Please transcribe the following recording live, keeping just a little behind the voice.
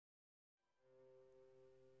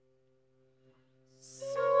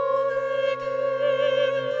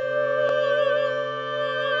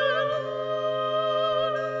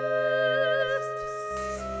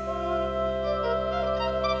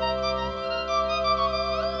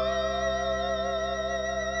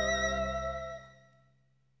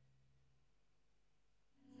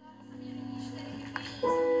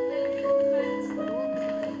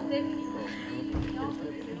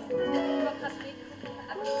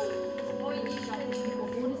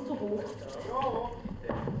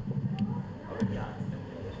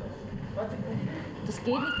Es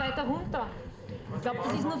geht nicht weiter runter. Ich glaube,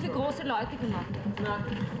 das ist nur für große Leute gemacht. Nein.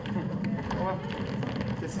 Aber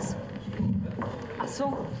das ist... Ach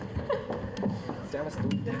so. Servus, du.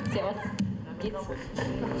 Servus. Geht's?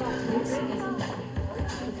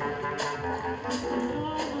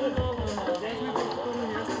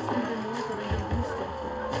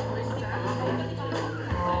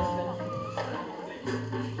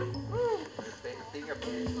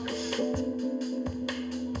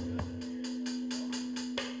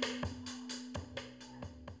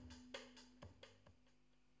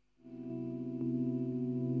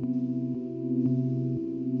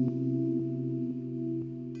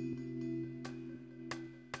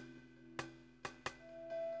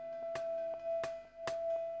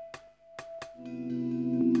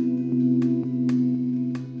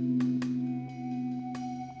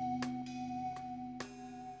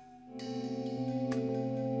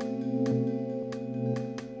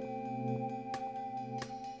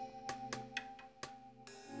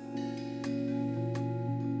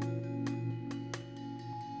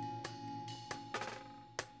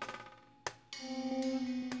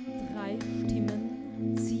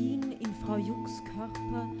 Frau Jucks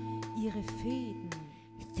Körper ihre Fäden.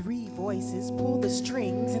 3 voices pull the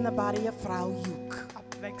strings in the body of Frau Juck.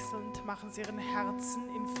 Abwechselnd machen sie ihren Herzen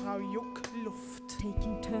in Frau Juck Luft.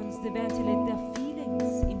 Taking turns, they ventilate their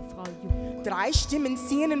feelings in Frau Juck. 3 Stimmen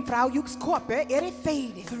ziehen in Frau Jucks Körper ihre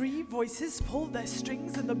Fäden. 3 voices pull their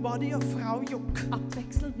strings in the body of Frau Juck.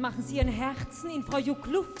 Abwechselnd machen sie ihren Herzen in Frau Juck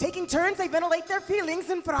Luft. Taking turns, they ventilate their feelings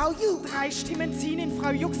in Frau Juck. 3 Stimmen ziehen in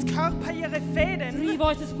Frau Jucks Körper ihre Fäden. 3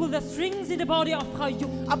 voices pull their strings in the body of Frau Juck.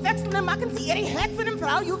 Abwechselnd machen sie ihre Herzen in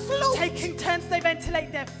Frau Jucks Luft. Taking turns, they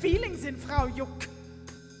ventilate their feelings in Frau Juck.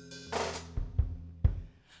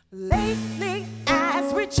 Lately,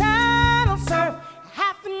 as we channel surf,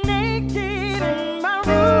 half naked in my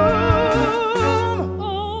room.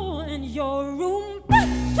 Oh, in your room, but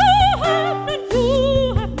so hot that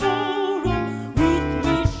you have no room. With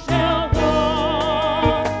me shall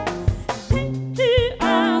walk. Lately,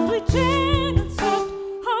 as we channel surf,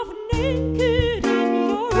 half naked in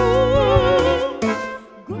your room.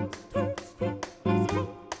 Ghost turns feet,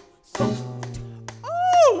 soft.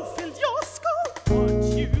 Oh, fill your skull. What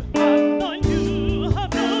you have done, you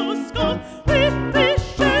have no skull. With this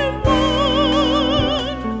shall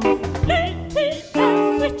walk. Lately,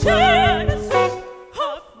 as we turn and sit,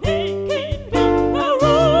 half naked in my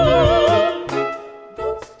room.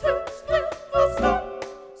 Those turns filled with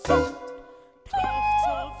soft, tufts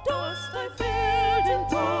of dust I filled in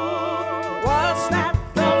thought. Was that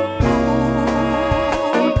the moon?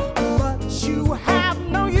 But you have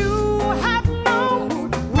no, you have no.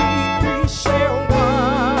 We three share one.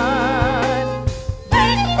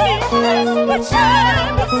 Lately, as we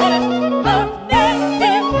turn and sit, half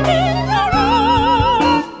naked in my room.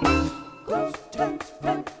 Ghost turns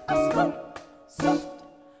filled with soft.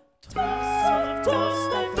 Tufts of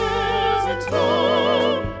dust I filled in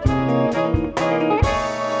thought.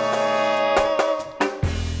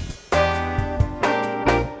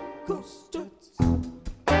 Ghost turns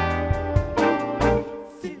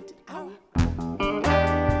filled our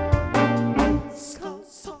skull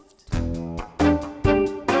soft.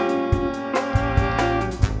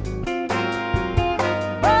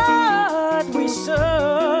 But we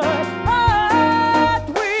stood, but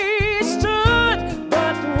we stood,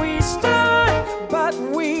 but we stood, but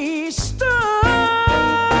we stood.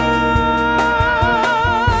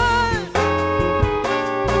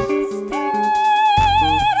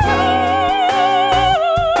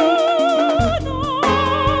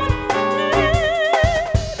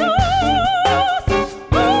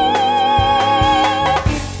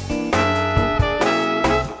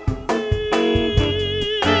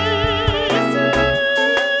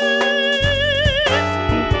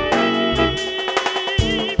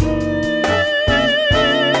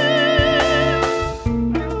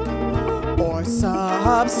 Or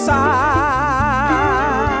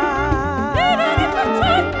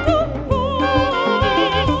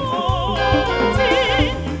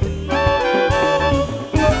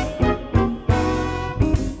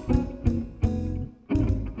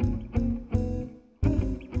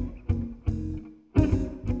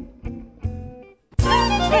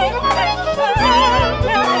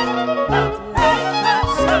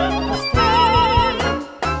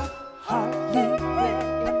hardly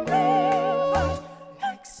there in love,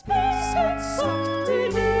 like space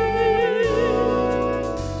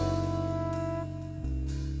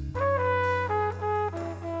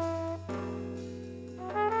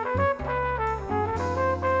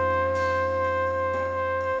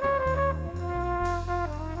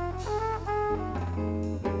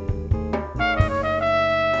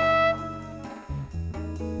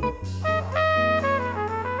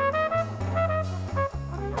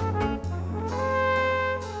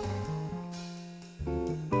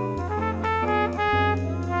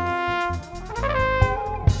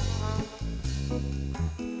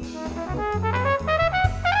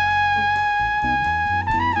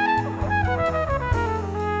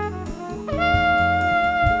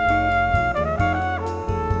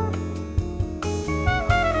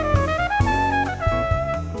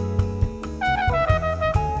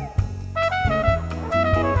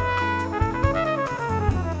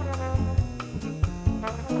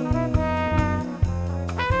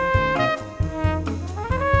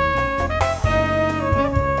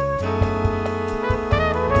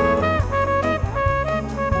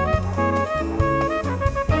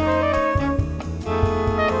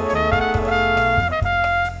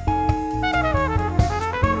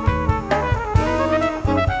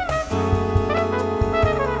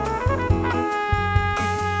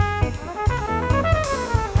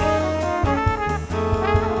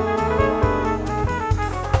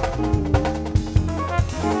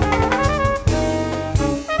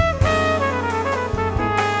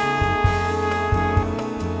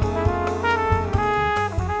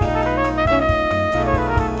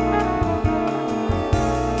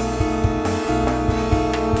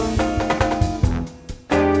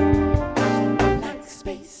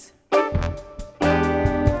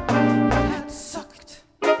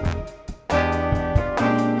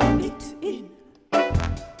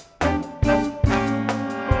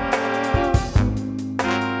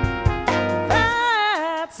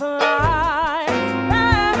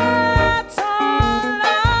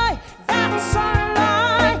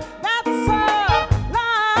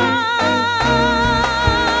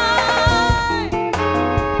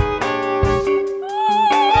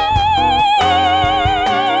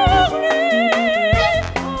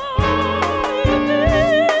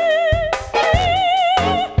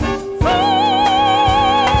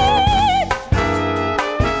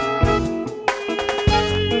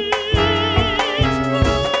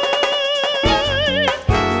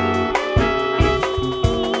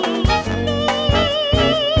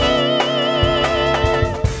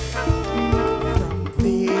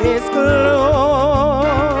his glow.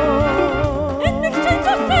 In exchange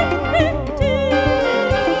of safety,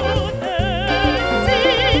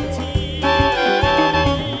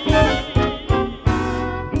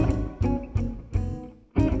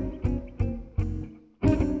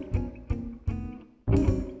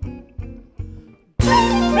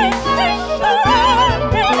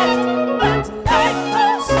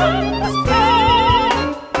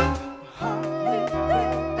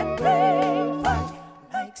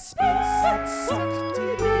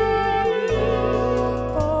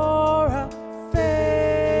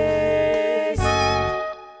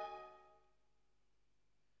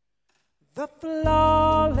 the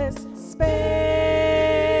flawless space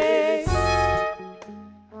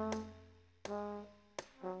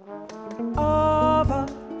of a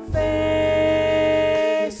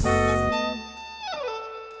face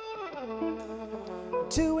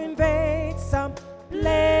to invade some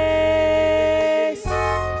place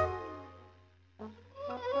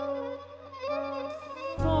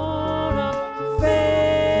for a face.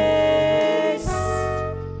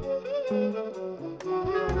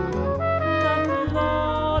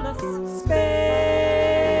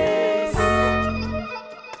 Space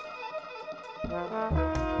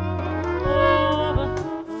of a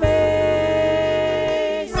face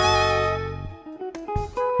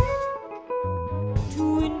to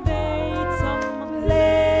invade some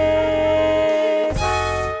place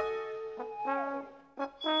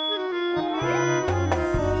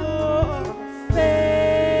for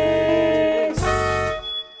face.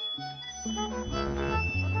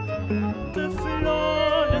 The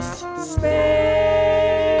flawless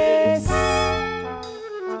Space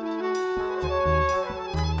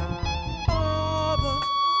of a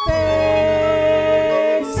face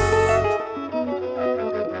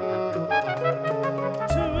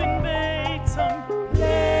to invade some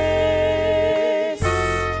place.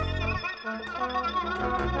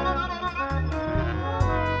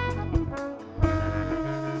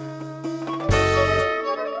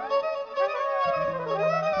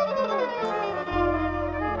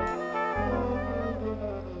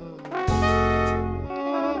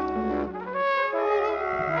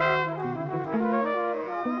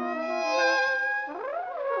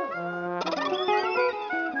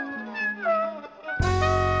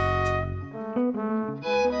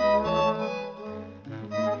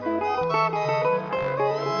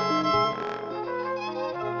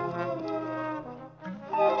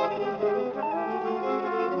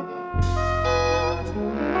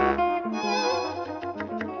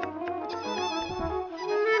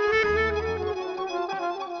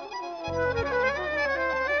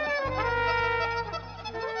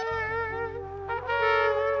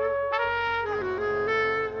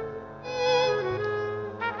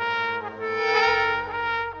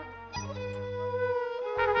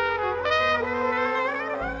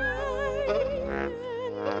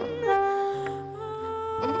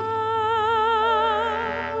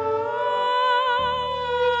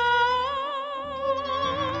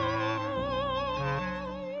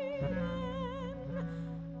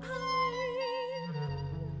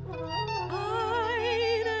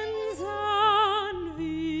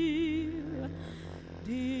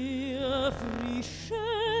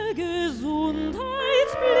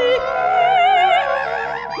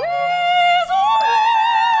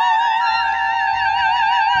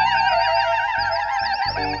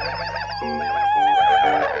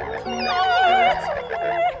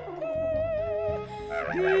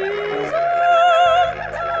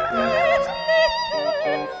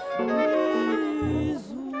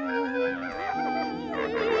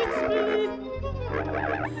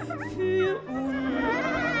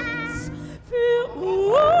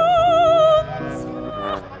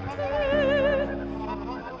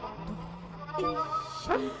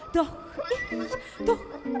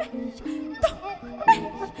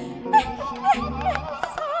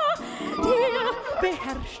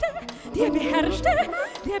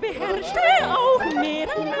 Der beherrschte auch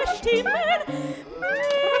mehrere Stimmen.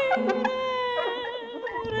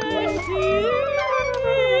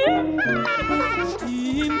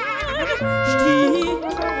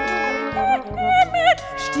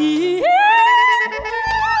 Stimmen,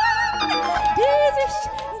 die sich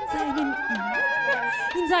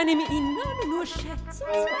in seinem Innern nur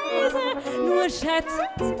schätzungsweise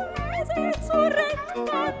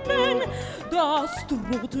zurechtfanden. Das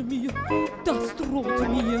drohte mir zu kompliziert. Das drohte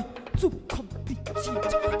mir zu kompliziert.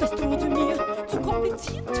 Das drohte mir zu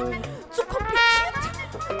kompliziert.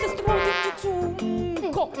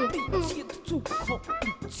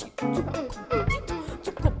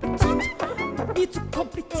 Mir zu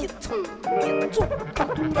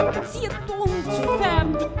kompliziert. kompliziert und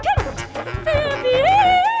verwickelt,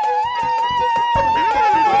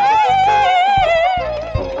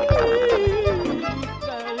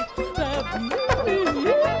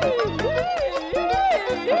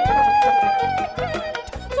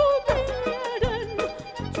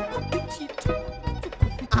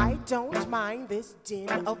 I don't mind this din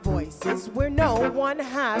of voices where no one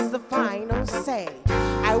has the final say.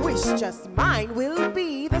 I wish just mine will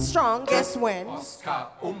be the strongest when Oscar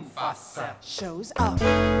Umfasser shows up.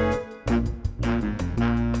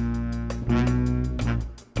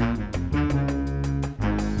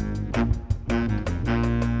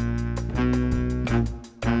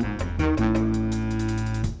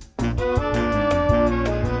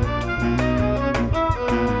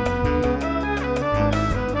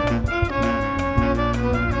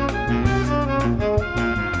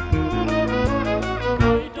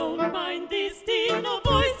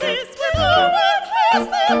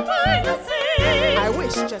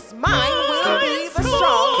 Just mine will be the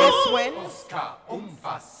strongest when Oscar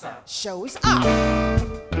Umfasser shows up.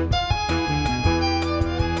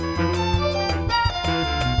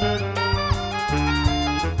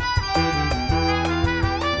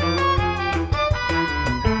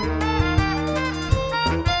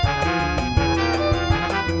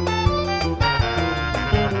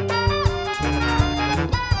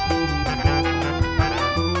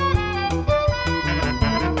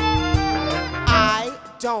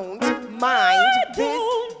 Don't mind this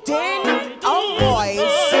din of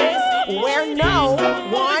voices where no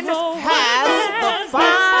one has the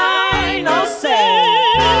final say.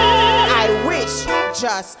 I wish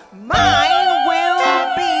just mine will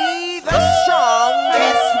be the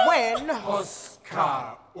strongest when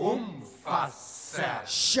Oscar Umfasser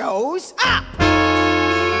shows up.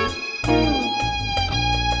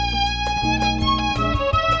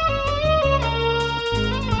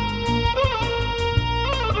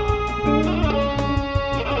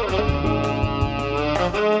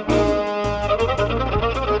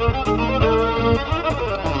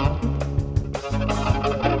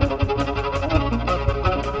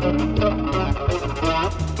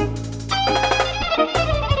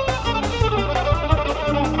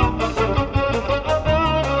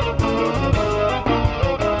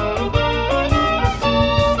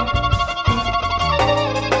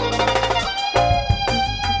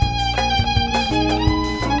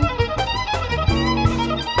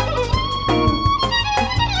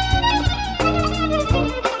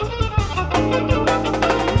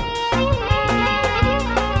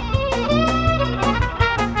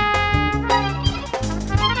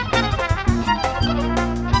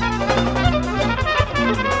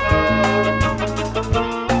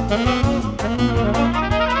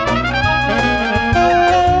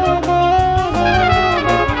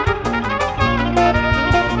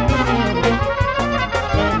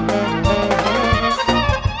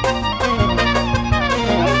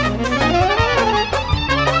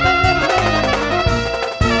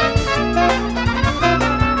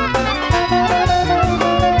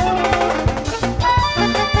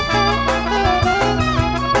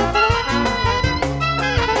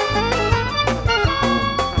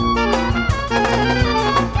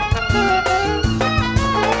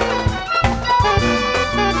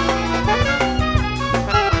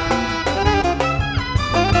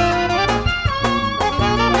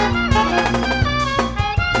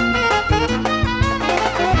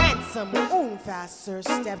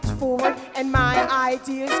 Stepped forward and my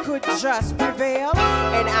ideas could just prevail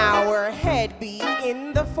and our head be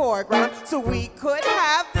in the foreground so we could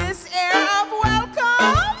have this air of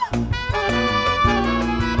welcome.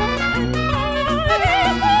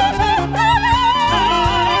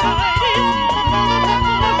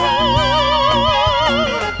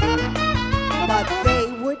 But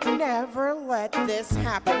they would never let this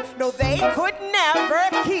happen. No, they could never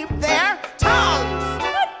keep their tongues.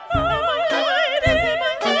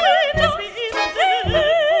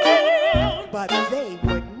 But they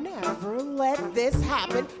would never let this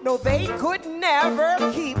happen. No, they could never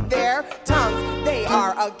keep their tongues. They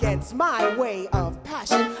are against my way of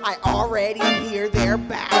passion. I already hear their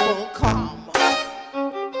babble come.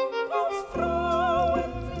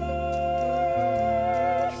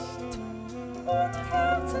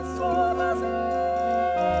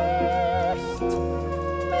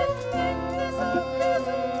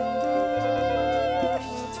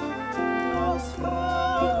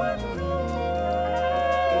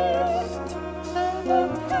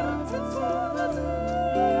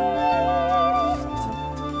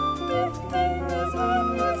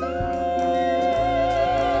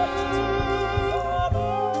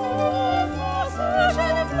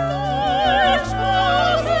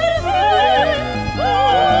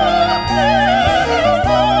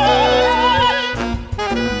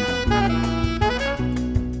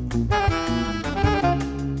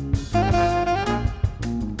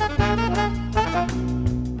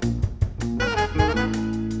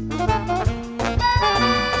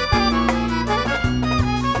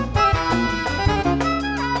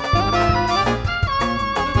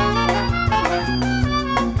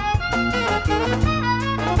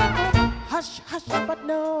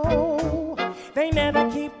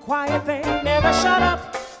 never keep quiet, they never shut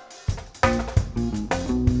up.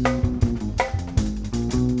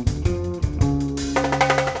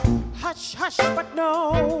 Hush, hush, but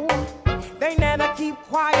no, they never keep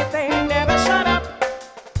quiet, they never shut up.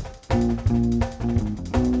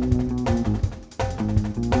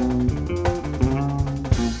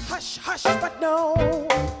 Hush, hush, but no,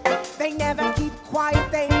 they never keep quiet,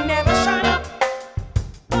 they never shut up.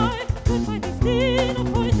 I could find these little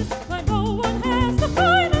voices where no one has the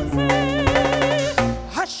final say.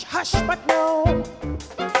 Hush, hush, but no,